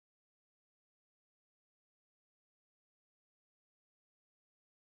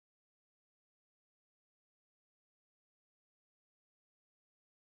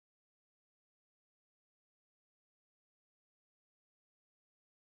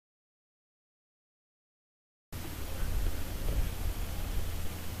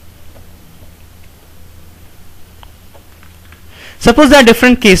Suppose there are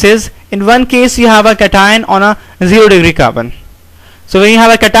different cases. In one case you have a cation on a 0 degree carbon. So when you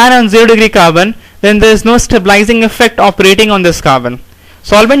have a cation on 0 degree carbon, then there is no stabilizing effect operating on this carbon.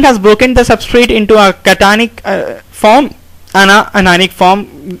 Solvent has broken the substrate into a cationic form and a anionic form,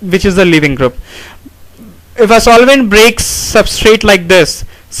 which is the leaving group. If a solvent breaks substrate like this,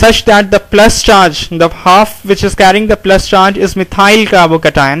 such that the plus charge, the half which is carrying the plus charge, is methyl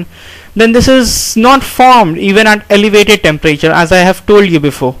carbocation, then this is not formed even at elevated temperature, as I have told you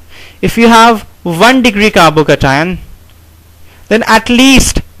before. If you have 1 degree carbocation, then at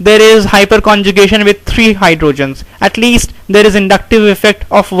least there is hyperconjugation with 3 hydrogens. At least there is inductive effect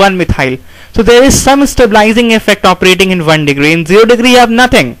of 1 methyl. So there is some stabilizing effect operating in 1 degree. In 0 degree you have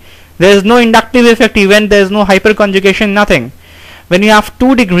nothing. There is no inductive effect, even there is no hyperconjugation, nothing. When you have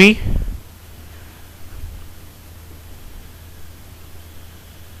 2 degree,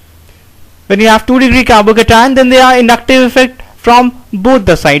 carbocation, then there are inductive effect from both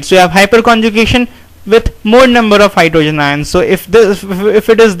the sides. So you have hyperconjugation with more number of hydrogen ions. So if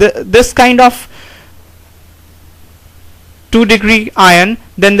it is this kind of 2 degree ion,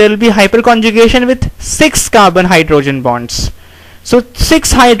 then there will be hyperconjugation with 6 carbon hydrogen bonds. So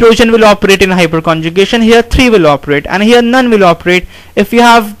 6 hydrogen will operate in hyperconjugation. Here 3 will operate, and here none will operate. If you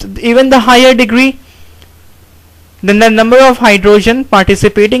have even the higher degree, then the number of hydrogen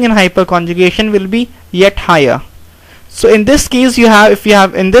participating in hyperconjugation will be yet higher. So in this case, if you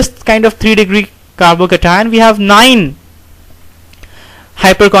have in this kind of 3 degree carbocation, we have 9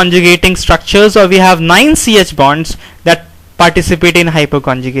 hyperconjugating structures, or we have 9 CH bonds that participate in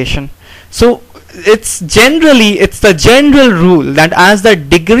hyperconjugation. So it's the general rule that as the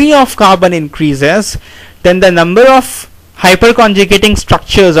degree of carbon increases, then the number of hyperconjugating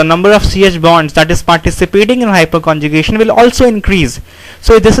structures or number of CH bonds that is participating in hyperconjugation will also increase.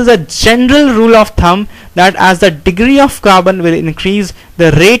 So this is a general rule of thumb that as the degree of carbon will increase,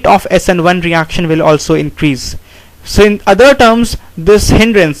 the rate of SN1 reaction will also increase. So in other terms, this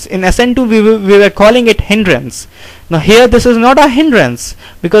hindrance, in SN2 we were calling it hindrance. Now here this is not a hindrance,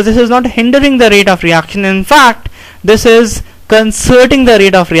 because this is not hindering the rate of reaction. In fact, this is concerting the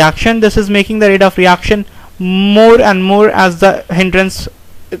rate of reaction. This is making the rate of reaction more and more as the hindrance.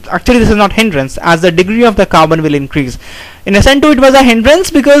 Actually this is not hindrance, as the degree of the carbon will increase. In SN2 it was a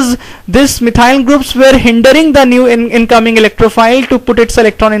hindrance because these methyl groups were hindering the new incoming electrophile to put its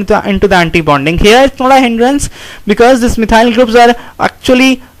electron into the anti-bonding. Here it's not a hindrance because these methyl groups are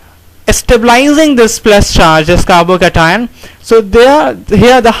actually stabilizing this plus charge, this carbocation. So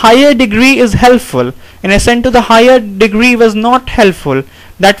here the higher degree is helpful. In SN2 the higher degree was not helpful.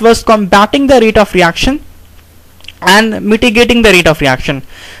 That was combating the rate of reaction and mitigating the rate of reaction.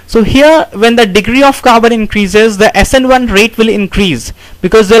 So here when the degree of carbon increases, the SN1 rate will increase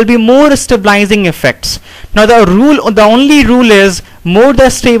because there will be more stabilizing effects. Now the only rule is more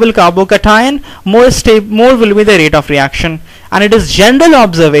the stable carbocation, more will be the rate of reaction. And it is general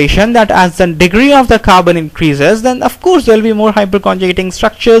observation that as the degree of the carbon increases, then of course there will be more hyperconjugating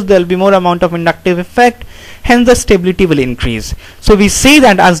structures, there will be more amount of inductive effect, hence the stability will increase. So we say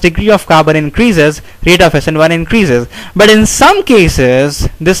that as degree of carbon increases, rate of SN1 increases. But in some cases,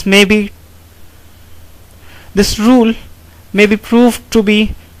 this rule may be proved to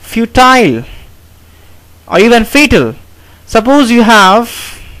be futile or even fatal. Suppose you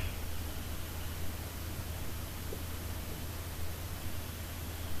have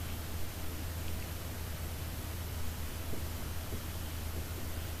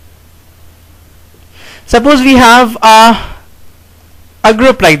a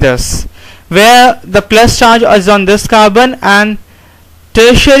group like this, where the plus charge is on this carbon and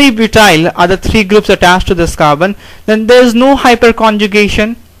tertiary butyl are the 3 groups attached to this carbon. Then there is no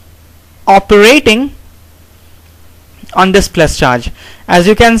hyperconjugation operating on this plus charge. As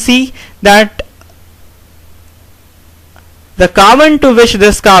you can see that the carbon to which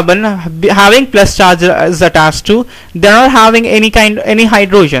this carbon having plus charge is attached to, they are not having any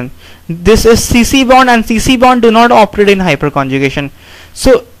hydrogen. This is CC bond, and CC bond do not operate in hyperconjugation.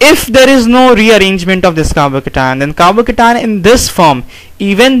 So if there is no rearrangement of this carbocation, then carbocation in this form,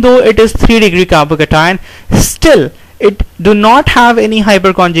 even though it is 3 degree carbocation, still it do not have any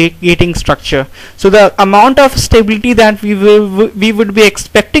hyperconjugating structure. So the amount of stability that we would be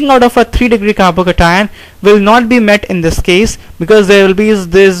expecting out of a 3 degree carbocation will not be met in this case, because there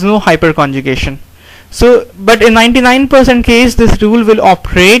is no hyperconjugation. So, but in 99% case this rule will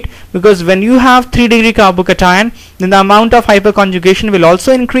operate, because when you have 3 degree carbocation, then the amount of hyperconjugation will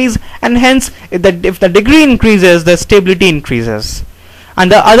also increase, and hence if the degree increases, the stability increases. And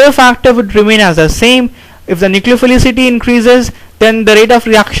the other factor would remain as the same. If the nucleophilicity increases, then the rate of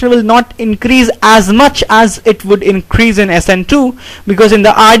reaction will not increase as much as it would increase in SN2, because in the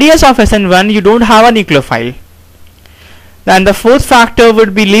RDS of SN1 you don't have a nucleophile. And the fourth factor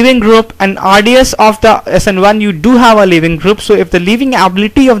would be leaving group, and RDS of the SN1 you do have a leaving group, so if the leaving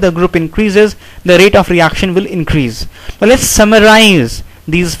ability of the group increases, the rate of reaction will increase. Now let's summarize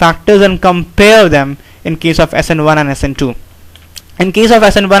these factors and compare them in case of SN1 and SN2. In case of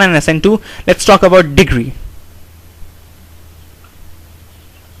SN1 and SN2, let's talk about degree.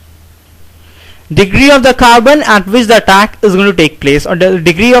 Degree of the carbon at which the attack is going to take place, or the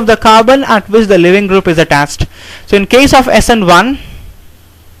degree of the carbon at which the leaving group is attached. So in case of SN1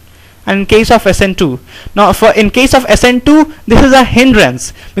 and in case of SN2. Now in case of SN2, this is a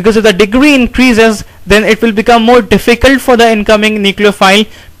hindrance, because if the degree increases, then it will become more difficult for the incoming nucleophile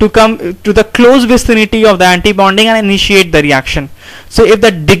to come to the close vicinity of the antibonding and initiate the reaction. So if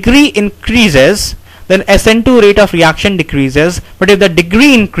the degree increases, then SN2 rate of reaction decreases, but if the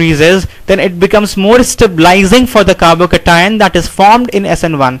degree increases, then it becomes more stabilizing for the carbocation that is formed in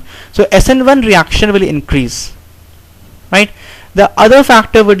SN1. So SN1 reaction will increase, right? The other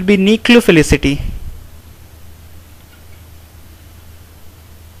factor would be nucleophilicity.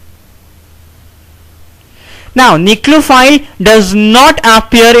 Now nucleophile does not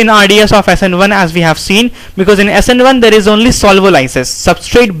appear in RDS of SN1 as we have seen, because in SN1 there is only solvolysis.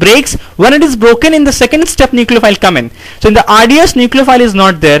 Substrate breaks. When it is broken, in the second step nucleophile come in. So in the RDS nucleophile is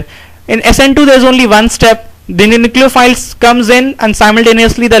not there. In SN2 there is only one step. The nucleophile comes in and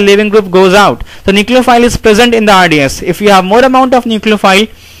simultaneously the leaving group goes out. The nucleophile is present in the RDS. If you have more amount of nucleophile,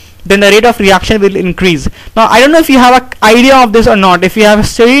 then the rate of reaction will increase. Now I don't know if you have an idea of this or not. If you have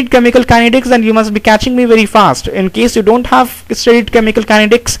studied chemical kinetics, then you must be catching me very fast. In case you don't have studied chemical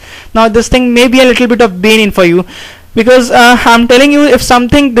kinetics, now this thing may be a little bit of bane for you, because I'm telling you, if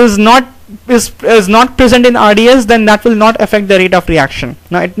something is not present in RDS, then that will not affect the rate of reaction.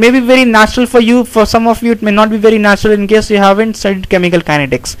 Now it may be very natural for you, for some of you it may not be very natural in case you haven't studied chemical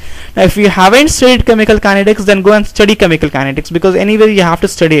kinetics. Now if you haven't studied chemical kinetics, then go and study chemical kinetics, because anyway you have to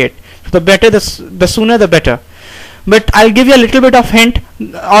study it. The better, the sooner the better. But I'll give you a little bit of hint,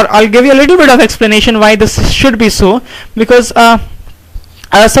 or I'll give you a little bit of explanation why this should be so, because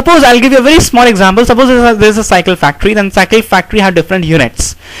suppose I'll give you a very small example. Suppose there is a cycle factory, then cycle factory have different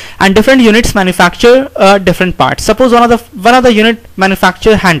units, and different units manufacture different parts. Suppose one of the unit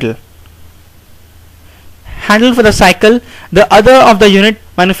manufacture handle for the cycle, the other of the unit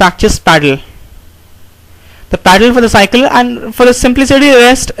manufactures paddle. The paddle for the cycle, and for the simplicity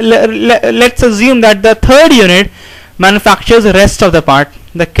rest, let's assume that the third unit manufactures the rest of the part,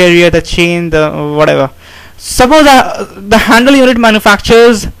 the carrier, the chain, the whatever. Suppose the handle unit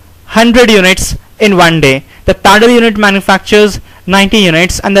manufactures 100 units in one day, the paddle unit manufactures 90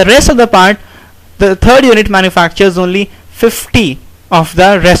 units, and the rest of the part, the third unit manufactures only 50 of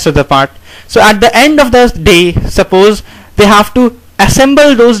the rest of the part. So at the end of the day, suppose they have to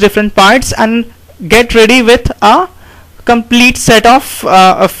assemble those different parts and get ready with a complete set of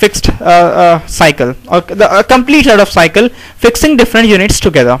a fixed cycle, or a complete set of cycle fixing different units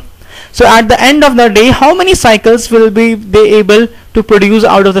together. So at the end of the day, how many cycles will be they able to produce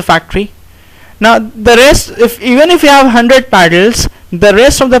out of the factory? Now the rest, even if you have 100 paddles, the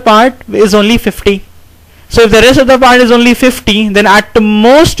rest of the part is only 50. So if the rest of the part is only 50, then at the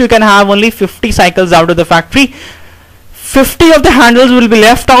most you can have only 50 cycles out of the factory. 50 of the handles will be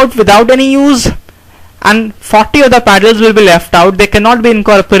left out without any use, and 40 of the paddles will be left out. They cannot be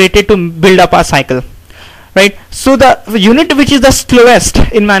incorporated to build up a cycle, right? So the unit which is the slowest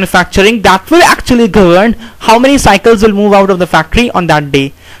in manufacturing, that will actually govern how many cycles will move out of the factory on that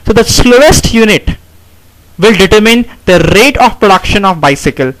day. So the slowest unit will determine the rate of production of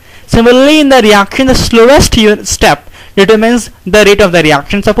bicycle. Similarly, in the reaction, the slowest step determines the rate of the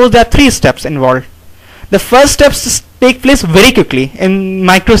reaction. Suppose there are 3 steps involved. The first steps take place very quickly in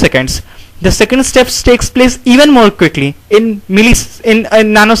microseconds. The second steps takes place even more quickly in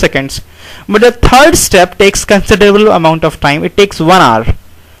nanoseconds. But the third step takes considerable amount of time. It takes 1 hour.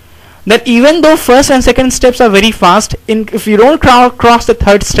 That even though first and second steps are very fast, if you don't cross the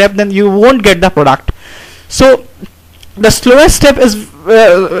third step, then you won't get the product. So the slowest step is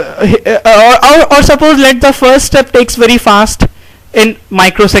or suppose let the first step takes very fast in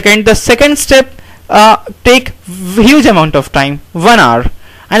microsecond, the second step take huge amount of time, 1 hour,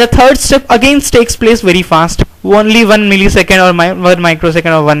 and the third step again takes place very fast, only 1 millisecond or 1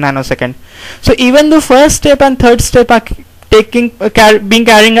 microsecond or 1 nanosecond. So even though first step and third step are being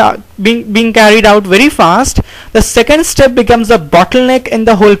carried out very fast, the second step becomes a bottleneck in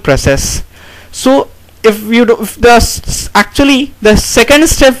the whole process. So actually the second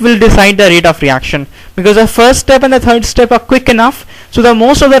step will decide the rate of reaction, because the first step and the third step are quick enough. So the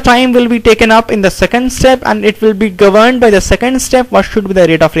most of the time will be taken up in the second step, and it will be governed by the second step what should be the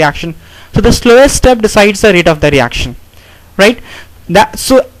rate of reaction. So the slowest step decides the rate of the reaction, right?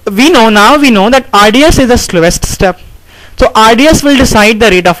 So we know that RDS is the slowest step. So RDS will decide the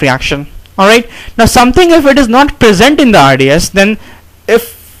rate of reaction. Alright, now something, if it is not present in the RDS, then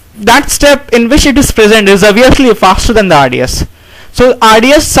if that step in which it is present is obviously faster than the RDS. So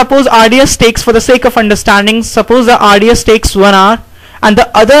RDS, suppose RDS takes, for the sake of understanding, suppose the RDS takes 1 hour and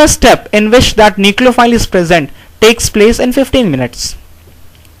the other step in which that nucleophile is present takes place in 15 minutes.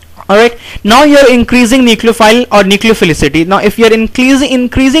 Alright, now you are increasing nucleophile or nucleophilicity. Now if you are increasing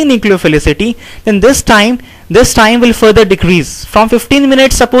nucleophilicity, then this time will further decrease. From 15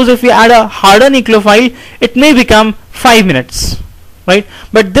 minutes, suppose if you add a harder nucleophile, it may become 5 minutes, right?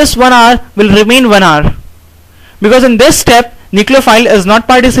 But this 1 hour will remain 1 hour, because in this step nucleophile is not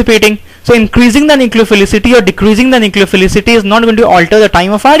participating. So increasing the nucleophilicity or decreasing the nucleophilicity is not going to alter the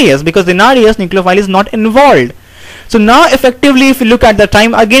time of RDS, because in RDS nucleophile is not involved. So now effectively if you look at the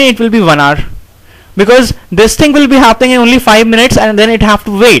time, again it will be 1 hour, because this thing will be happening in only 5 minutes and then it have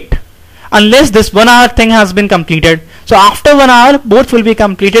to wait unless this 1 hour thing has been completed. So after 1 hour both will be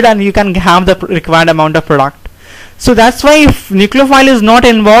completed and you can have the required amount of product. So that's why if nucleophile is not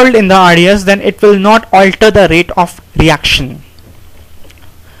involved in the RDS, then it will not alter the rate of reaction.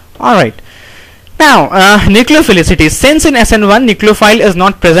 Alright. Now nucleophilicity, since in SN1 nucleophile is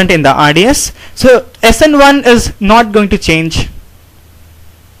not present in the RDS, so SN1 is not going to change.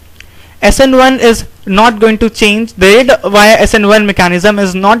 SN1 is not going to change. The rate via SN1 mechanism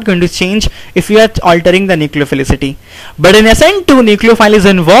is not going to change if you are altering the nucleophilicity. But in SN2 nucleophile is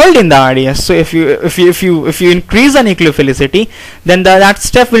involved in the RDS. So if you increase the nucleophilicity, then that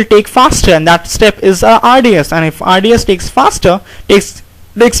step will take faster, and that step is RDS. And if RDS takes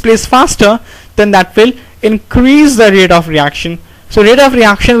place faster, then that will increase the rate of reaction. So rate of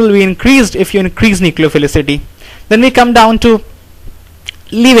reaction will be increased if you increase nucleophilicity. Then we come down to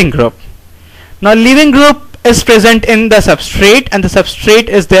leaving group. Now leaving group is present in the substrate, and the substrate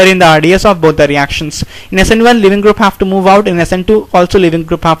is there in the RDS of both the reactions. In SN1 leaving group have to move out, in SN2 also leaving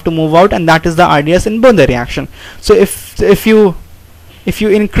group have to move out, and that is the RDS in both the reaction. So if you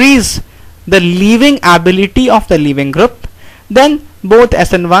increase the leaving ability of the leaving group, then both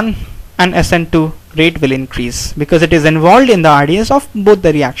SN1 and SN2 rate will increase, because it is involved in the RDS of both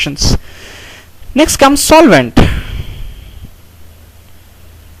the reactions. Next comes solvent.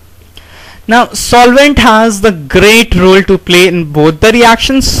 Now solvent has the great role to play in both the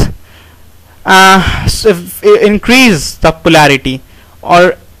reactions. So if increase the polarity,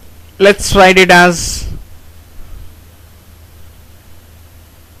 or let's write it as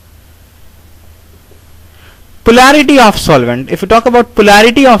polarity of solvent. If you talk about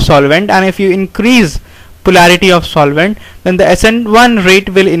polarity of solvent, and if you increase polarity of solvent, then the SN1 rate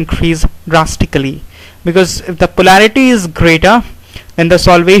will increase drastically, because if the polarity is greater, then the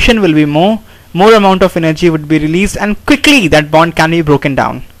solvation will be more amount of energy would be released, and quickly that bond can be broken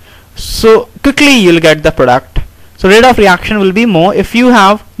down. So quickly you'll get the product. So rate of reaction will be more if you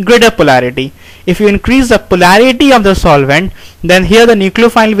have greater polarity. If you increase the polarity of the solvent, then here the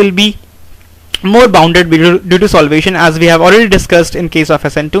nucleophile will be more bounded due to solvation, as we have already discussed in case of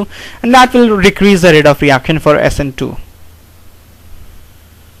SN2, and that will decrease the rate of reaction for SN2.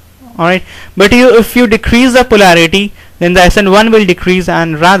 Alright, but if you decrease the polarity, then the SN1 will decrease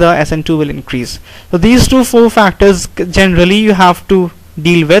and rather SN2 will increase. So these 4 factors generally you have to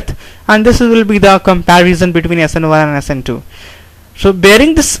deal with, and this will be the comparison between SN1 and SN2. So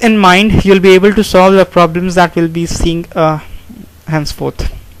bearing this in mind, you'll be able to solve the problems that we'll be seeing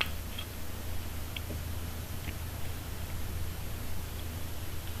henceforth.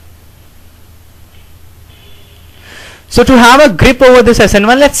 So to have a grip over this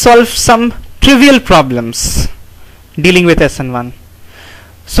SN1, let's solve some trivial problems dealing with SN1.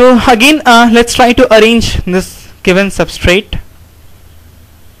 So again, let's try to arrange this given substrate.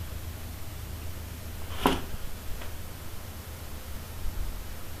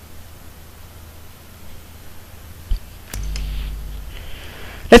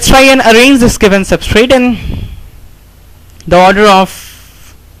 Let's try and arrange this given substrate in the order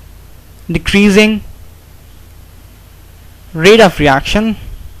of decreasing rate of reaction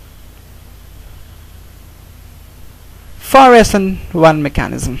for SN1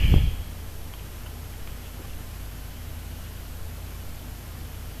 mechanism.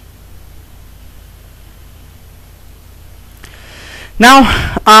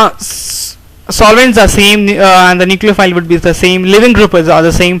 Now solvents are same, and the nucleophile would be the same, leaving group is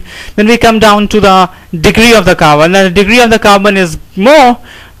the same. Then we come down to the degree of the carbon. The degree of the carbon is more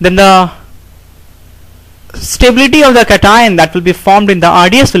than the stability of the cation that will be formed in the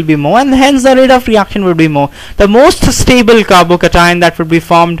RDS will be more, and hence the rate of reaction will be more. The most stable carbocation that will be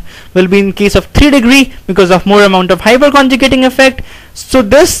formed will be in case of 3 degree because of more amount of hyperconjugating effect. So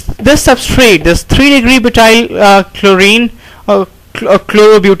this substrate, this 3 degree butyl chlorine or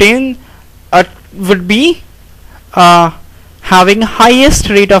chlorobutane would be having highest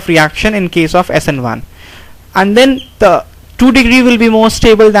rate of reaction in case of SN1, and then the 2 degree will be more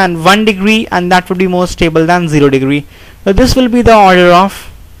stable than 1 degree, and that would be more stable than 0 degree. So this will be the order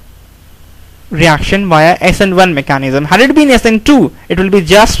of reaction via SN1 mechanism. Had it been SN2, it will be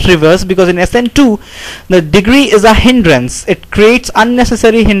just reverse, because in SN2 the degree is a hindrance. It creates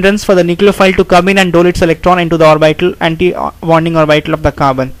unnecessary hindrance for the nucleophile to come in and dole its electron into the orbital, anti-bonding orbital of the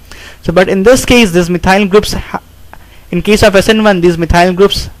carbon. So but in this case, these methyl groups, in case of SN1, these methyl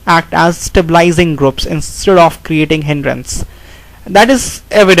groups act as stabilizing groups instead of creating hindrance. That is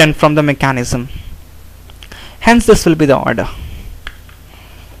evident from the mechanism. Hence this will be the order.